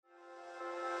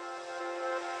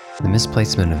The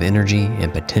misplacement of energy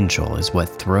and potential is what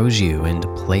throws you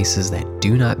into places that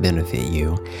do not benefit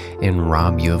you and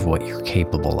rob you of what you're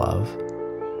capable of.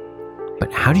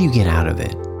 But how do you get out of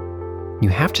it? You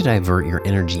have to divert your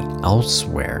energy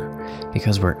elsewhere,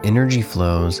 because where energy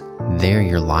flows, there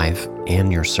your life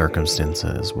and your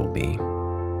circumstances will be.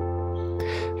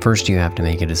 First, you have to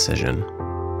make a decision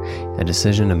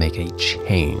to make a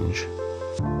change.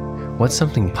 What's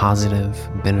something positive,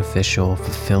 beneficial,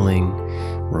 fulfilling,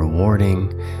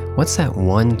 rewarding? What's that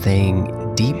one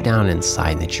thing deep down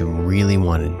inside that you really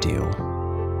want to do?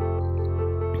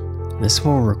 This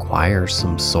will require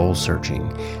some soul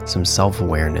searching, some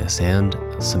self-awareness, and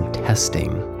some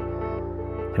testing.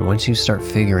 And once you start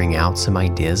figuring out some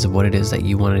ideas of what it is that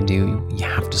you want to do, you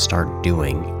have to start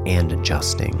doing and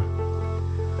adjusting.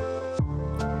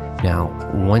 Now,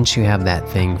 once you have that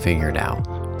thing figured out,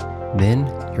 then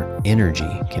your energy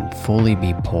can fully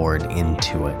be poured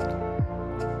into it.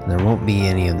 There won't be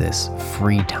any of this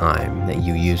free time that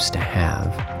you used to have.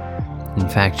 In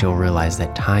fact, you'll realize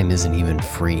that time isn't even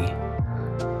free.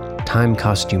 Time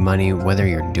costs you money whether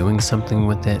you're doing something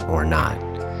with it or not.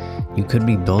 You could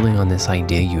be building on this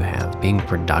idea you have, being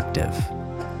productive.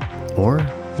 Or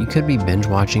you could be binge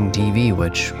watching TV,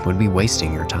 which would be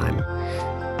wasting your time.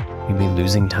 You'd be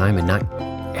losing time and not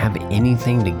have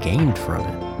anything to gain from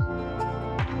it.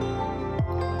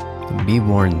 Be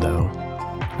warned though,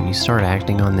 when you start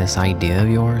acting on this idea of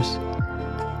yours,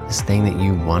 this thing that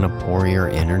you want to pour your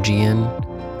energy in,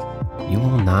 you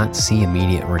will not see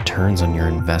immediate returns on your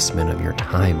investment of your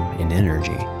time and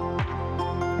energy.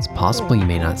 It's possible you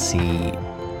may not see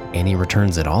any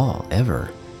returns at all, ever.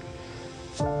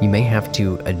 You may have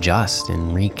to adjust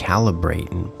and recalibrate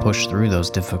and push through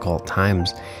those difficult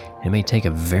times. It may take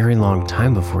a very long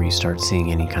time before you start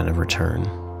seeing any kind of return.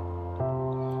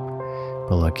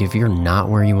 But look, if you're not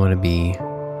where you want to be,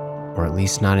 or at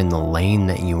least not in the lane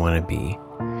that you want to be,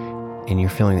 and you're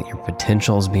feeling that your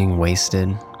potential is being wasted,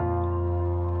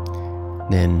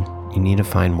 then you need to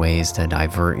find ways to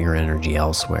divert your energy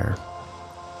elsewhere,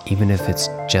 even if it's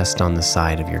just on the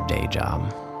side of your day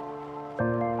job.